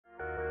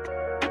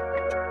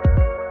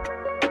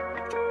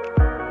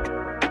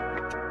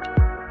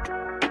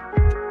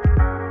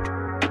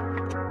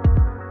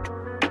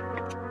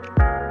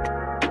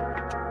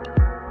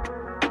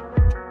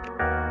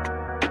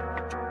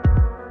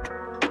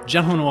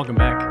Gentlemen, welcome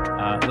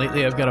back.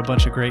 Lately, I've got a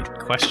bunch of great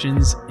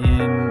questions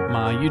in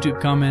my YouTube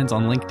comments,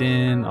 on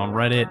LinkedIn, on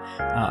Reddit.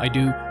 I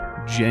do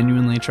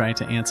genuinely try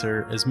to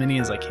answer as many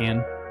as I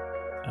can.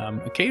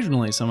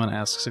 Occasionally, someone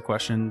asks a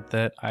question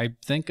that I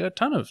think a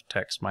ton of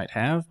techs might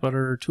have, but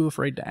are too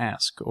afraid to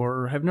ask,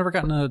 or have never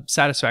gotten a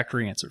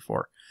satisfactory answer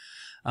for.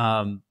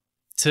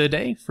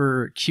 Today,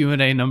 for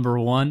Q&A number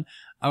 1,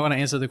 I want to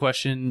answer the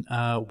question,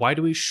 why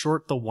do we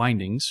short the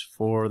windings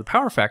for the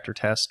power factor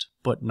test,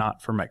 but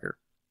not for Megger?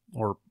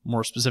 Or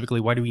more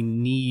specifically, why do we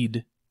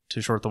need to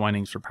short the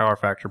windings for power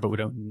factor, but we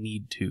don't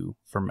need to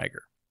for Megger?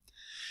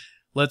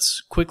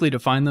 Let's quickly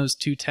define those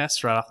two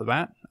tests right off the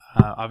bat.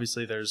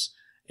 Obviously, there's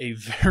a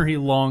very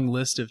long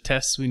list of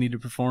tests we need to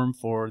perform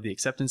for the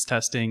acceptance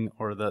testing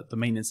or the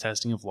maintenance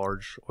testing of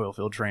large oil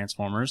field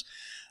transformers.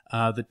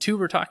 The two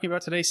we're talking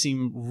about today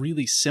seem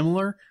really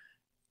similar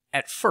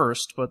at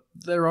first, but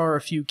there are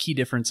a few key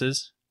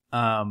differences.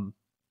 The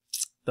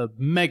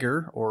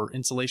Megger, or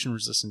insulation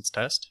resistance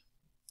test,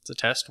 it's a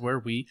test where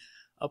we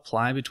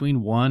apply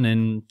between 1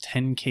 and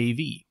 10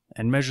 kV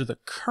and measure the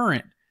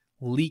current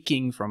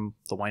leaking from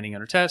the winding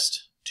under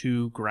test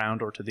to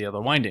ground or to the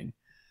other winding.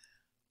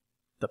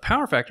 The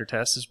power factor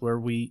test is where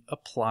we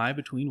apply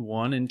between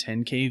 1 and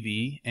 10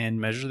 kV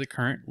and measure the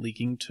current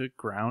leaking to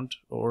ground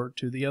or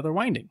to the other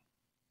winding.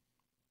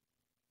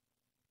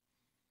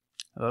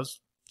 Those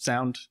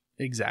sound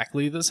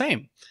exactly the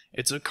same.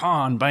 It's a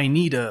con by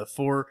NIDA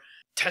for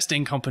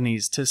testing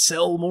companies to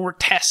sell more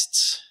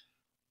tests.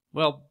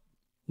 Well,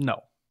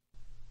 no.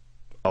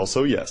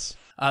 Also, yes.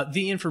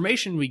 The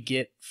information we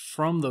get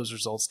from those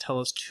results tell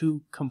us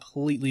two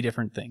completely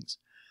different things.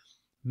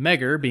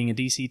 Megger, being a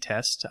DC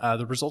test,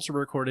 the results are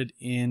recorded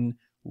in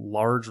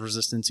large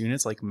resistance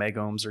units like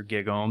megohms or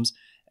gigohms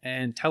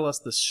and tell us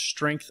the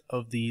strength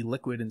of the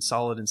liquid and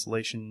solid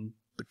insulation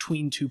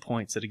between 2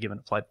 points at a given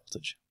applied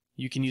voltage.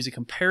 You can use a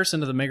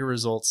comparison of the Megger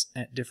results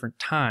at different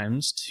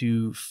times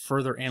to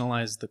further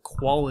analyze the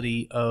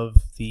quality of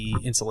the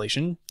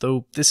insulation,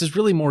 though this is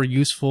really more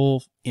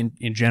useful in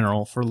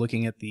general for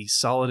looking at the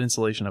solid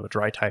insulation of a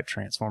dry type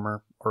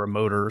transformer or a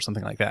motor or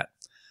something like that.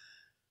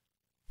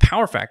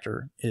 Power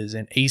factor is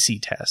an AC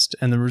test,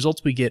 and the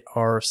results we get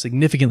are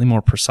significantly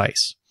more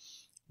precise.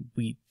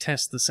 We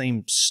test the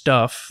same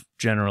stuff,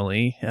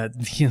 generally,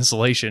 the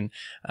insulation,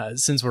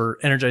 since we're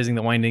energizing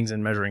the windings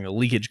and measuring the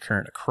leakage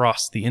current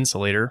across the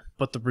insulator,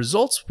 but the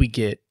results we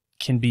get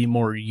can be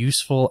more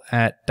useful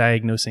at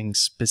diagnosing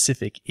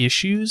specific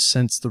issues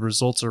since the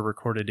results are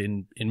recorded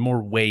in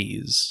more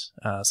ways,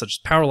 such as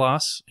power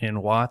loss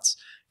in watts,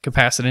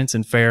 capacitance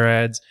in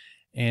farads,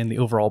 and the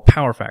overall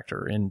power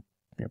factor in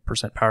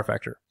percent power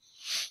factor.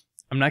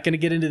 I'm not going to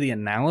get into the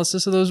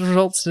analysis of those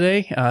results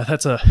today.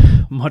 That's a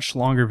much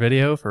longer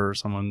video for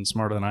someone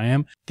smarter than I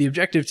am. The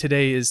objective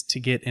today is to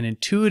get an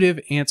intuitive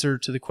answer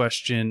to the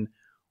question,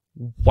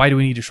 why do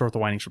we need to short the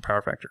windings for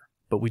power factor?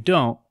 But we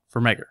don't for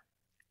Megger.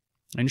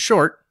 In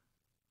short,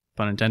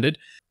 pun intended,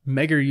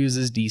 Megger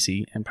uses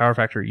DC and power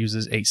factor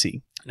uses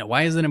AC. Now,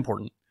 why is that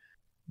important?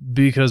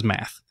 Because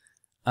math.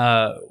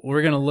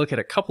 We're going to look at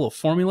a couple of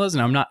formulas,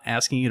 and I'm not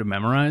asking you to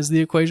memorize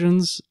the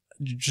equations.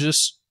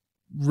 Just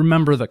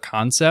remember the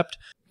concept.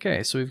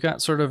 Okay, so we've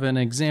got sort of an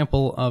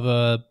example of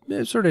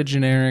a sort of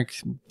generic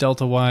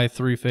delta Y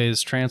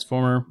three-phase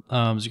transformer.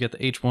 So you get the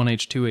H1,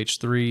 H2,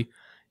 H3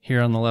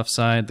 here on the left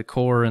side, the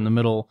core in the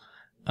middle,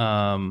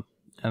 and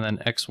then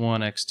X1,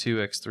 X2,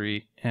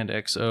 X3, and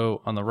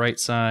XO on the right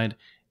side.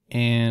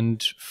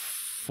 And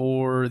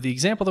for the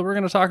example that we're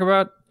going to talk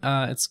about,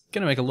 it's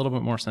going to make a little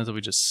bit more sense if we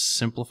just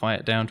simplify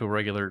it down to a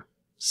regular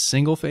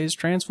single-phase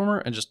transformer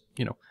and just,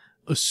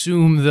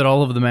 assume that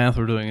all of the math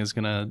we're doing is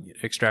going to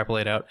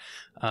extrapolate out.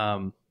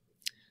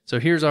 So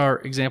here's our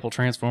example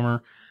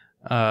transformer,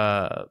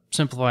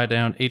 simplified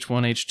down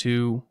H1,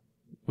 H2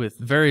 with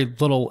very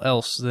little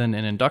else than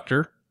an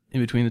inductor in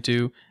between the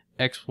two,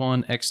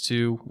 X1,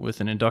 X2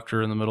 with an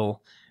inductor in the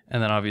middle,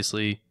 and then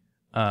obviously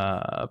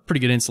a pretty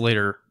good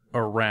insulator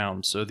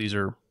around, so these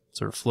are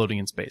sort of floating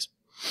in space.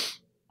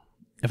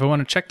 If I want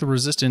to check the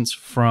resistance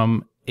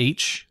from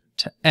H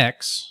to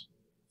X,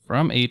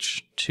 from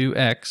H to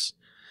X,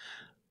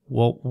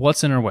 well,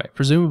 what's in our way?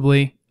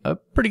 Presumably a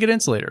pretty good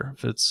insulator.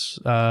 If it's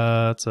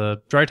a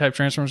dry type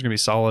transformer, it's going to be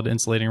solid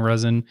insulating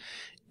resin.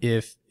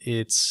 If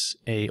it's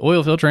a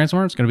oil field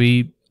transformer, it's going to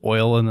be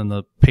oil and then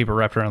the paper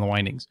wrapped around the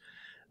windings.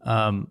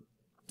 But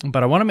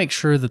I want to make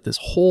sure that this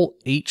whole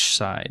H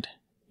side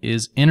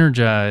is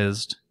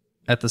energized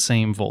at the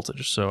same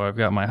voltage. So I've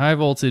got my high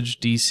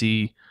voltage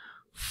DC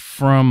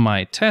from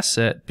my test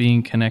set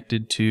being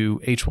connected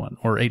to H1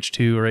 or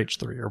H2 or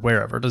H3 or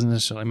wherever. It doesn't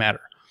necessarily matter.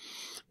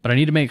 But I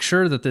need to make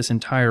sure that this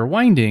entire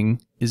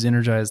winding is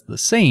energized the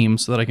same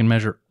so that I can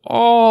measure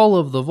all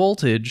of the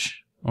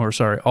voltage, or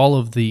sorry, all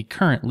of the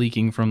current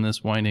leaking from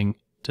this winding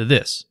to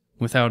this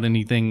without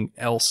anything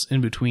else in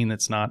between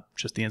that's not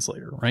just the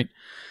insulator, right?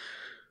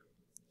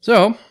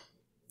 So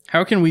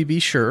how can we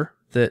be sure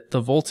that the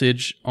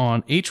voltage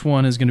on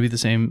H1 is going to be the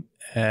same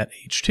at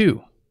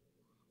H2?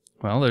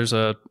 Well,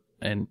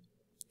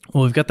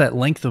 we've got that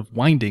length of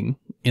winding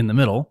in the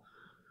middle,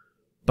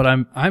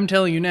 But I'm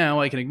telling you now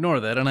I can ignore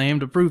that, and I aim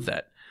to prove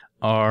that.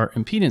 Our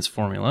impedance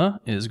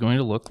formula is going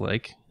to look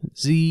like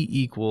Z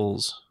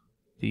equals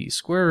the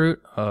square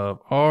root of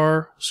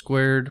R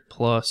squared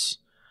plus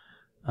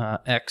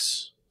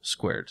X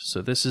squared.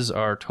 So this is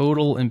our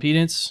total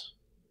impedance.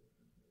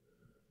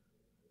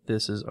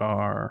 This is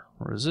our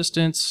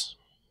resistance.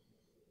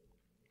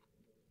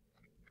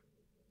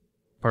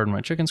 Pardon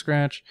my chicken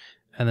scratch.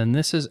 And then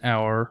this is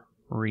our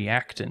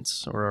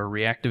reactance, or our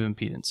reactive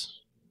impedance.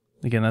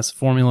 Again, that's the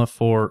formula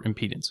for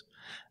impedance.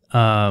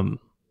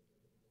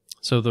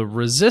 So the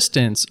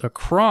resistance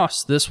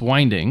across this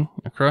winding,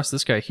 across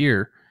this guy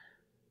here,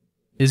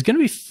 is going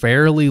to be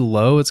fairly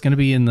low. It's going to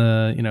be in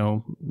the,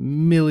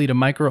 milli to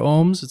micro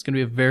ohms. It's going to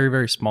be a very,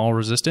 very small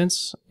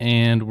resistance,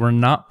 and we're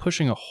not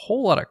pushing a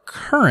whole lot of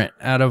current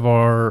out of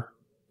our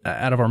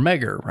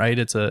Megger, right?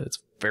 It's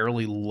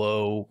fairly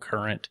low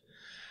current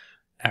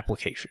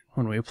application.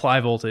 When we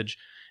apply voltage,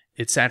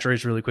 it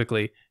saturates really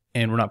quickly,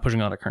 and we're not pushing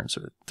a lot of current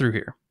through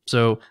here.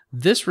 So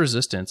this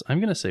resistance, I'm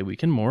going to say we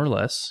can more or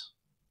less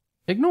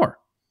ignore.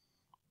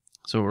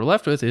 So what we're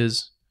left with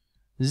is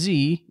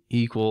Z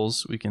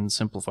equals, we can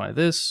simplify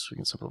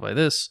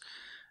this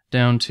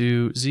down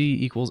to Z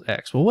equals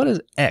X. Well, what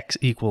does X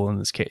equal in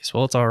this case?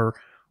 Well, it's our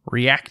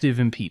reactive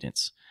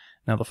impedance.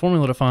 Now the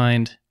formula to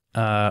find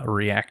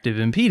reactive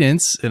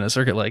impedance in a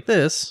circuit like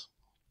this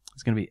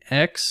is going to be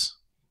X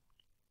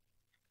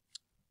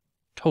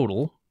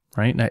total,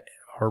 right? Now,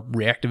 our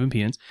reactive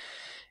impedance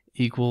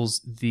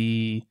equals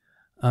the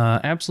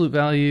absolute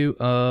value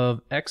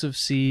of X of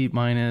C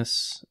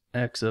minus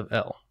X of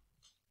L.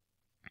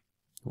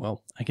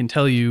 Well, I can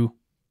tell you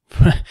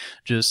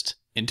just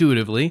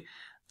intuitively,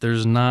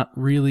 there's not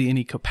really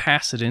any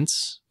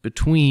capacitance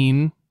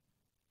between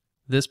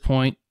this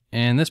point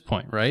and this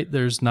point, right?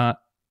 There's not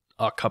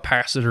a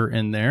capacitor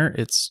in there.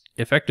 It's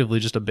effectively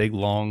just a big,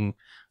 long,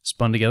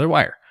 spun together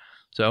wire.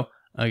 So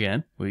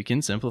again, we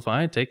can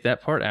simplify, take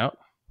that part out,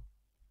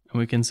 and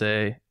we can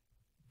say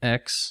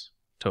X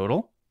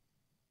total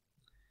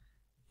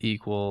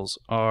equals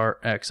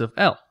Rx of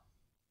L.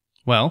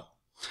 Well,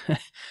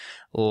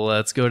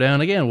 let's go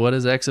down again. What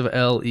does X of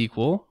L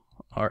equal?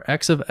 Our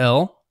X of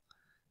L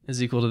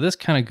is equal to this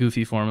kind of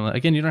goofy formula.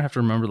 Again, you don't have to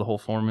remember the whole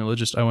formula,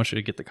 just I want you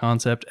to get the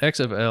concept. X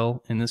of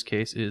L in this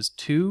case is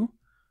 2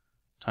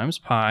 times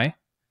pi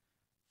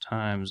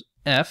times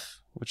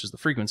F, which is the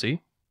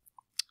frequency,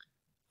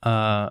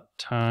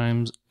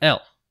 times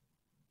L.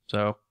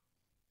 So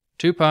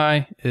 2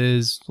 pi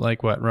is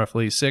like what,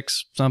 roughly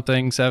 6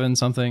 something, 7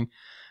 something.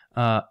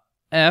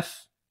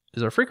 F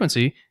is our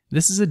frequency.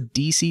 This is a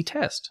DC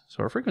test,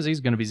 so our frequency is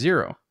going to be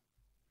 0.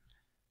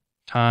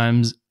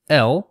 Times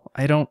L,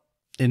 I don't,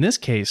 in this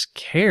case,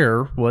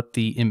 care what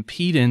the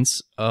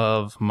impedance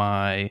of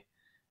my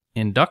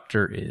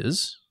inductor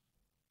is,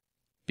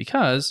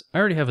 because I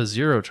already have a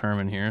 0 term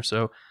in here,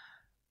 so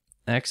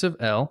X of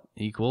L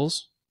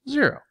equals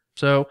 0.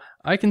 So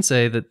I can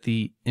say that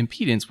the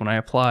impedance when I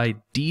apply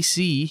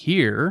DC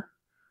here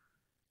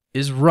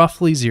is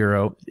roughly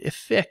 0,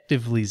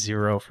 effectively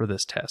 0 for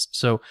this test.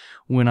 So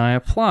when I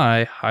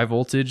apply high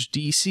voltage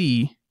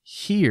DC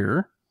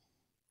here,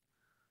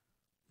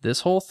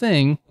 this whole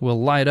thing will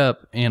light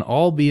up and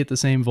all be at the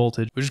same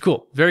voltage, which is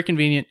cool. Very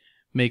convenient.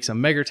 Makes a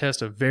Megger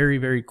test a very,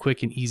 very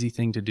quick and easy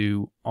thing to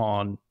do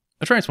on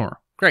a transformer.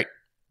 Great.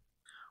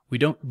 We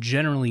don't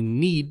generally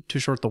need to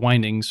short the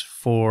windings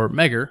for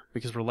Megger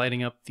because we're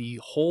lighting up the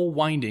whole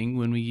winding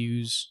when we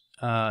use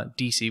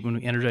DC, when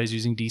we energize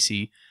using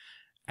DC,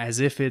 as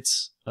if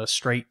it's a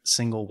straight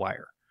single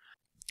wire.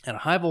 At a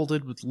high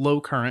voltage with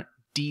low current,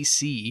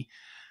 DC,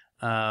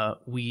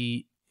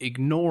 we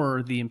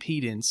ignore the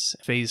impedance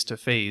phase to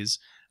phase,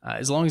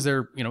 as long as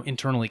they're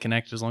internally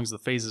connected, as long as the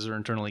phases are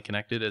internally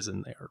connected, as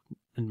in they are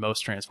in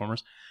most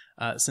transformers.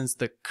 Since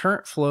the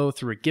current flow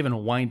through a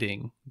given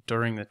winding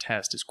during the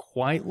test is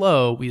quite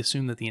low, we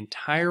assume that the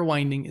entire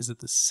winding is at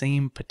the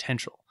same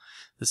potential,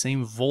 the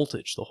same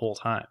voltage the whole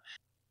time.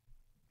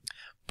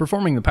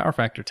 Performing the power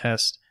factor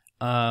test,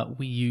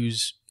 we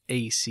use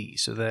AC,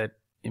 so that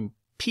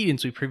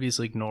impedance we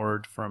previously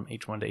ignored from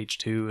H1 to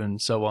H2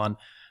 and so on,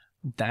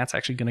 that's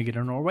actually going to get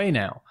in our way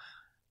now.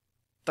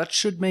 That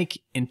should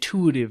make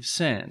intuitive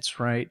sense,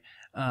 right?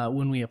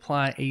 When we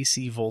apply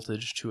AC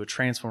voltage to a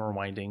transformer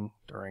winding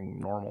during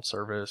normal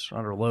service or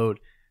under load,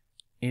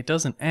 it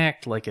doesn't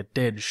act like a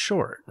dead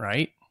short,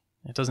 right?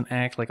 It doesn't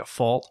act like a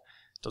fault.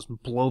 It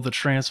doesn't blow the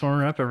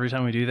transformer up every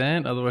time we do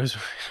that. Otherwise,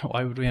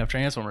 why would we have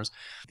transformers?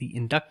 The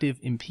inductive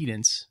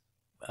impedance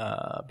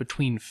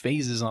between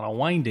phases on a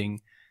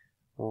winding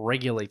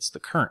regulates the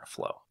current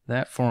flow.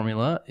 That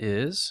formula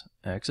is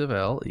X of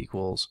L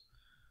equals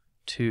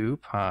 2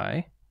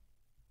 pi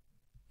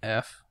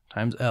F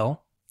times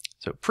L.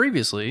 So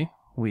previously,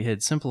 we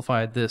had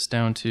simplified this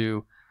down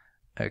to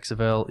X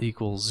of L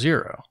equals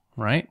 0,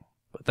 right?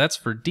 But that's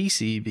for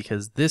DC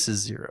because this is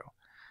 0.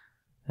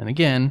 And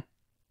again,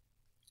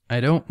 I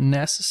don't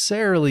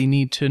necessarily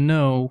need to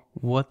know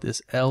what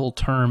this L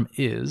term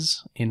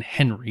is in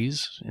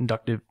henries,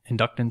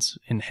 inductance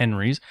in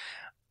henries.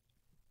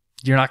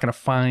 You're not going to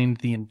find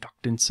the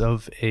inductance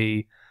of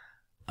a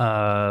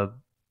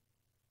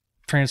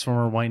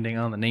transformer winding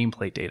on the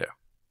nameplate data.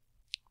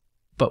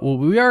 But what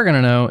we are going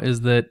to know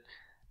is that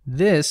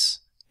this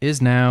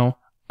is now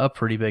a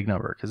pretty big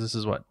number, because this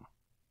is what?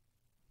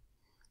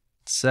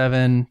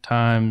 7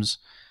 times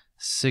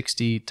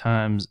 60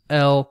 times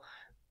L.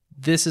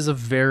 This is a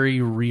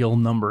very real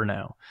number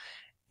now.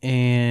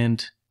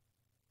 And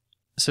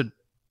so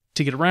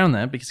to get around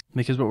that, because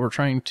what we're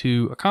trying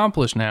to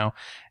accomplish now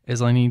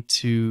is I need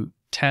to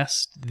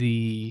test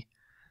the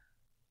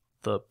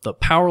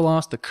power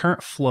loss, the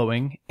current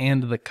flowing,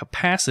 and the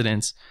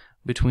capacitance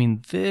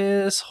between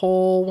this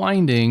whole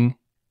winding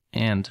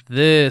and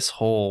this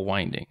whole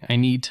winding. I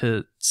need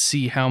to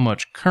see how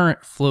much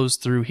current flows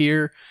through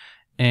here,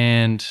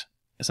 and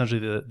essentially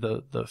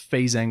the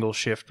phase angle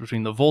shift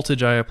between the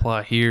voltage I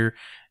apply here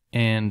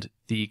and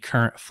the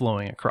current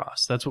flowing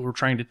across. That's what we're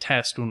trying to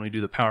test when we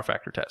do the power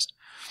factor test.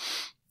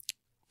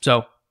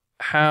 So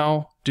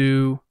how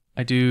do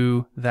I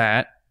do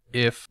that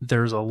if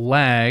there's a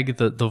lag,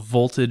 the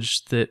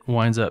voltage that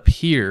winds up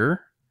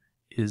here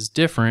is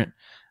different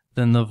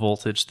than the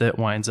voltage that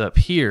winds up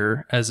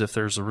here, as if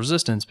there's a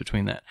resistance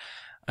between that?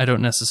 I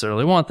don't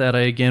necessarily want that. I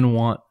again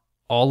want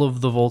all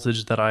of the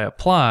voltage that I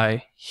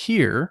apply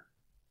here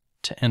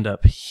to end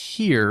up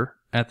here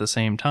at the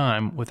same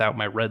time without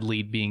my red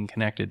lead being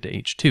connected to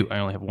H2. I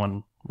only have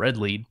one red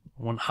lead,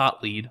 one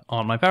hot lead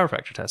on my power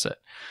factor test set.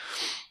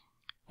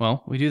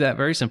 Well, we do that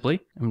very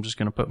simply. I'm just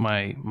going to put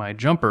my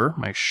jumper,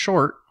 my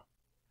short,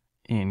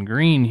 in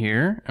green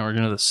here, and we're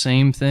going to do the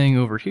same thing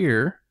over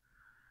here.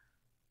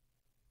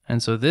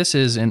 And so this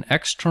is an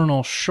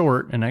external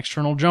short, an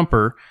external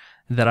jumper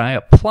that I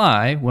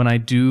apply when I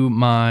do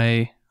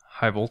my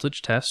high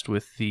voltage test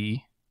with the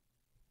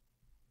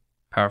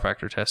power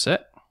factor test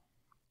set.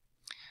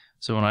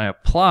 So when I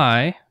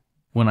apply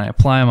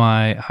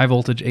my high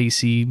voltage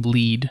AC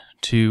lead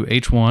to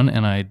H1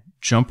 and I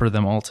jumper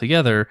them all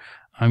together,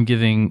 I'm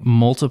giving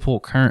multiple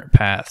current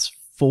paths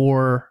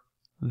for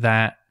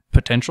that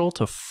potential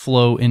to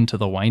flow into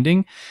the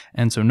winding,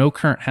 and so no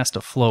current has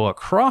to flow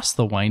across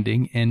the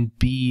winding and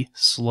be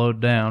slowed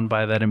down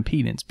by that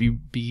impedance,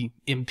 be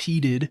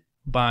impeded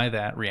by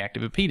that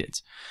reactive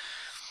impedance.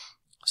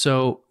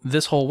 So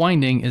this whole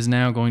winding is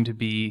now going to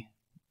be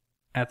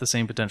at the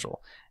same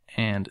potential,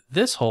 and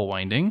this whole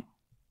winding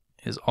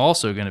is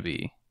also going to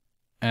be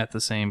at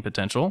the same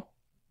potential.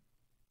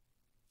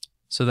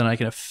 So then I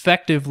can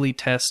effectively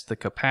test the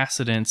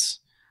capacitance,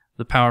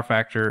 the power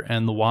factor,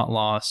 and the watt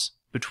loss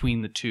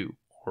between the two,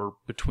 or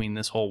between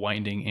this whole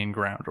winding and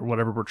ground, or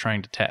whatever we're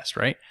trying to test,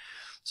 right?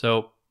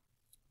 So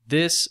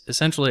this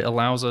essentially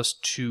allows us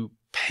to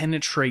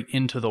penetrate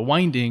into the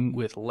winding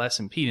with less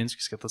impedance, because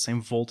it's got the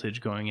same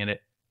voltage going in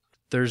it.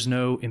 There's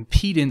no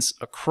impedance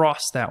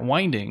across that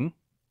winding,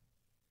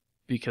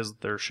 because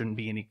there shouldn't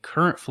be any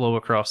current flow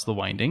across the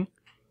winding.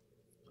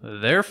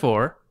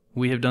 Therefore,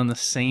 we have done the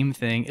same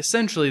thing,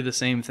 essentially the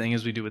same thing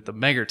as we do with the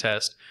Megger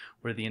test,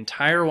 where the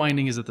entire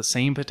winding is at the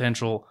same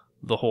potential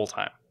the whole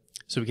time.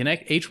 So we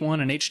connect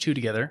H1 and H2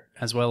 together,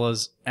 as well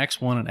as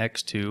X1 and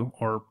X2,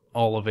 or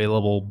all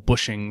available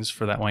bushings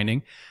for that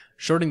winding.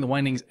 Shorting the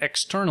windings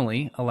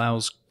externally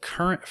allows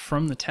current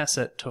from the test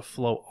set to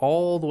flow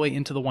all the way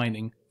into the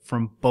winding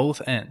from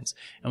both ends,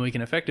 and we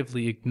can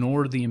effectively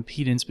ignore the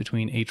impedance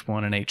between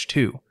H1 and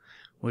H2,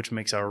 which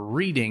makes our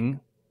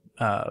reading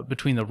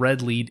between the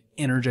red lead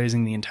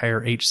energizing the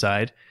entire H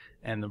side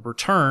and the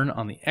return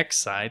on the X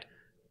side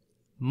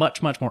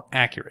much, much more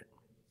accurate.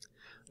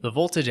 The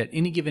voltage at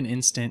any given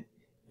instant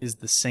is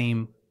the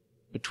same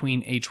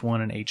between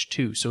H1 and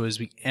H2. So as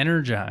we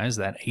energize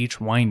that H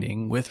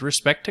winding with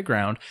respect to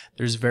ground,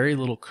 there's very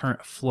little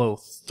current flow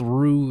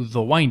through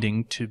the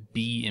winding to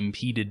be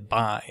impeded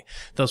by.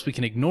 Thus we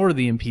can ignore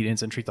the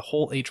impedance and treat the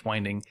whole H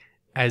winding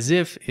as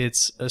if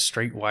it's a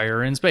straight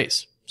wire in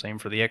space. Same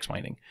for the X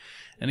winding.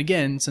 And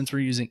again, since we're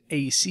using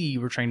AC,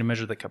 we're trying to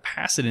measure the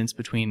capacitance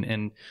between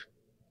an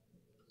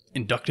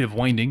inductive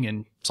winding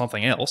and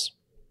something else.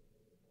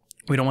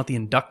 We don't want the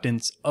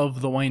inductance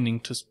of the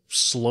winding to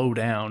slow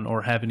down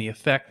or have any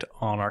effect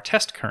on our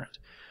test current.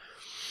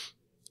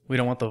 We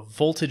don't want the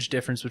voltage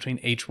difference between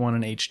H1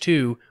 and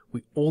H2.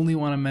 We only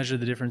want to measure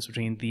the difference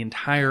between the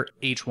entire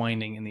H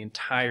winding and the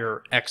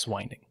entire X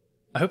winding.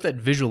 I hope that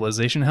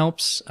visualization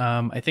helps.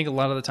 I think a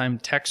lot of the time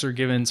techs are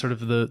given sort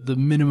of the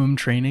minimum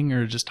training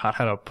or just taught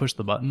how to push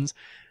the buttons.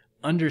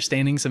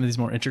 Understanding some of these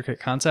more intricate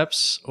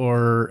concepts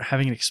or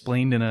having it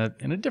explained in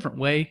a different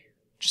way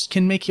just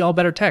can make you all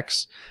better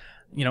techs.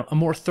 You know, a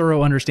more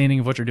thorough understanding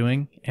of what you're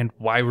doing and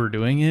why we're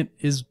doing it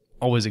is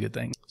always a good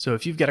thing. So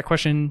if you've got a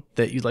question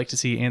that you'd like to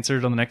see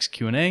answered on the next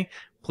Q&A,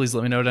 please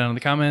let me know down in the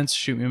comments,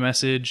 shoot me a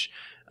message.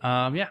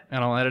 Yeah,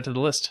 and I'll add it to the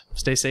list.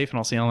 Stay safe, and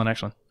I'll see you on the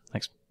next one.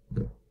 Thanks.